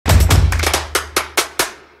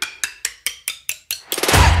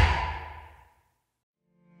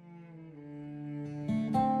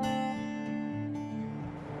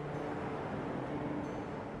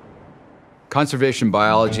Conservation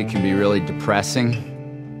biology can be really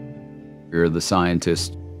depressing. You're the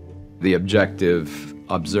scientist, the objective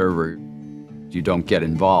observer. You don't get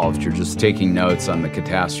involved, you're just taking notes on the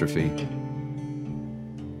catastrophe.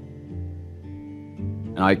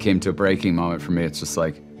 And I came to a breaking moment for me. It's just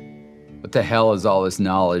like, what the hell is all this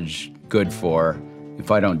knowledge good for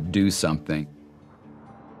if I don't do something?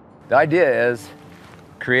 The idea is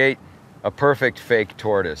create a perfect fake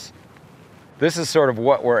tortoise. This is sort of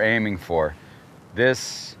what we're aiming for.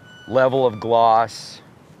 This level of gloss,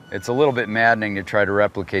 it's a little bit maddening to try to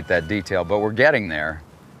replicate that detail, but we're getting there.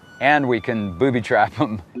 And we can booby trap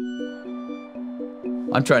them.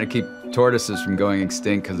 I'm trying to keep tortoises from going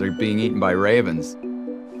extinct because they're being eaten by ravens.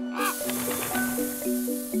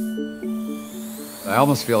 I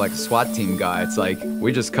almost feel like a SWAT team guy. It's like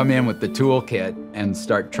we just come in with the toolkit and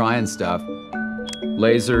start trying stuff.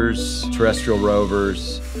 Lasers, terrestrial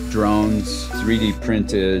rovers, drones, 3D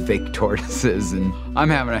printed fake tortoises, and I'm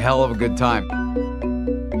having a hell of a good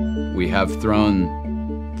time. We have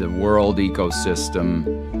thrown the world ecosystem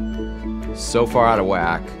so far out of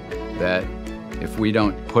whack that if we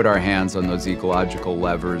don't put our hands on those ecological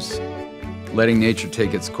levers, letting nature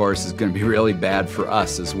take its course is going to be really bad for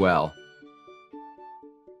us as well.